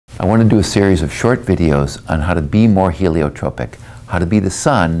I want to do a series of short videos on how to be more heliotropic, how to be the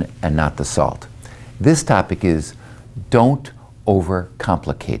sun and not the salt. This topic is don't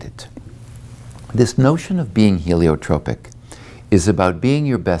overcomplicate it. This notion of being heliotropic is about being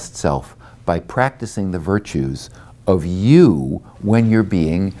your best self by practicing the virtues of you when you're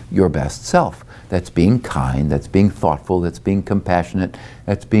being your best self. That's being kind, that's being thoughtful, that's being compassionate,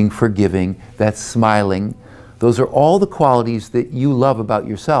 that's being forgiving, that's smiling. Those are all the qualities that you love about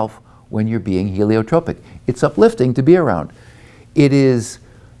yourself when you're being heliotropic. It's uplifting to be around. It is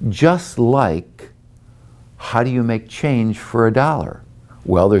just like, how do you make change for $1?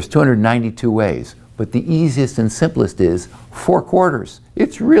 Well, there's 292 ways, but the easiest and simplest is 4 quarters.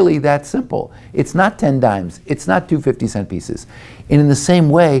 It's really that simple. It's not 10 dimes. It's not 2 50-cent pieces. And in the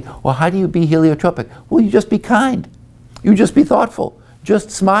same way, well, how do you be heliotropic? Well, you just be kind. You just be thoughtful. Just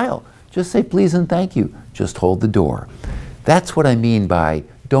smile. Just say please and thank you. Just hold the door. That's what I mean by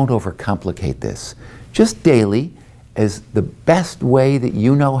don't overcomplicate this. Just daily, as the best way that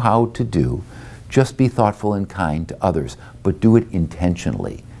you know how to do, just be thoughtful and kind to others, but do it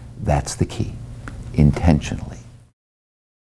intentionally. That's the key. Intentionally.